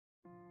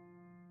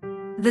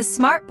The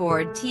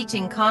SmartBoard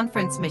Teaching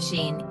Conference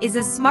Machine is a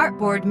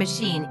smartboard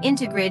machine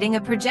integrating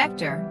a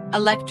projector,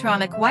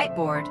 electronic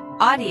whiteboard,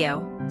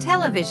 audio,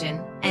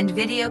 television, and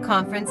video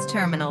conference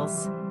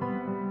terminals.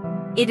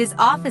 It is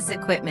office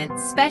equipment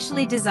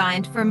specially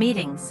designed for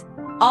meetings,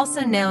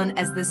 also known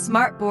as the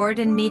SmartBoard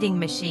and Meeting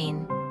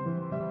Machine.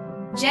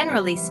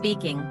 Generally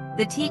speaking,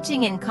 the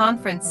Teaching and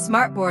Conference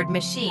SmartBoard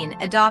machine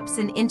adopts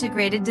an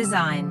integrated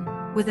design,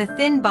 with a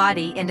thin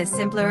body and a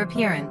simpler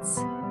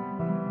appearance.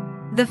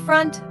 The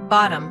front,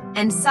 bottom,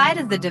 and side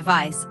of the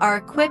device are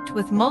equipped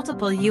with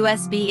multiple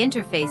USB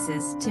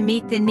interfaces to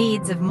meet the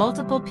needs of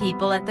multiple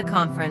people at the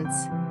conference.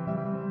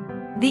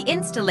 The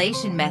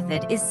installation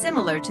method is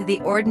similar to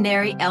the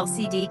ordinary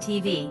LCD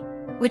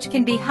TV, which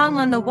can be hung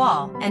on the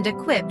wall and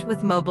equipped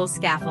with mobile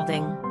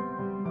scaffolding.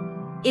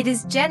 It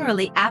is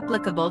generally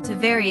applicable to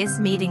various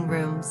meeting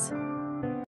rooms.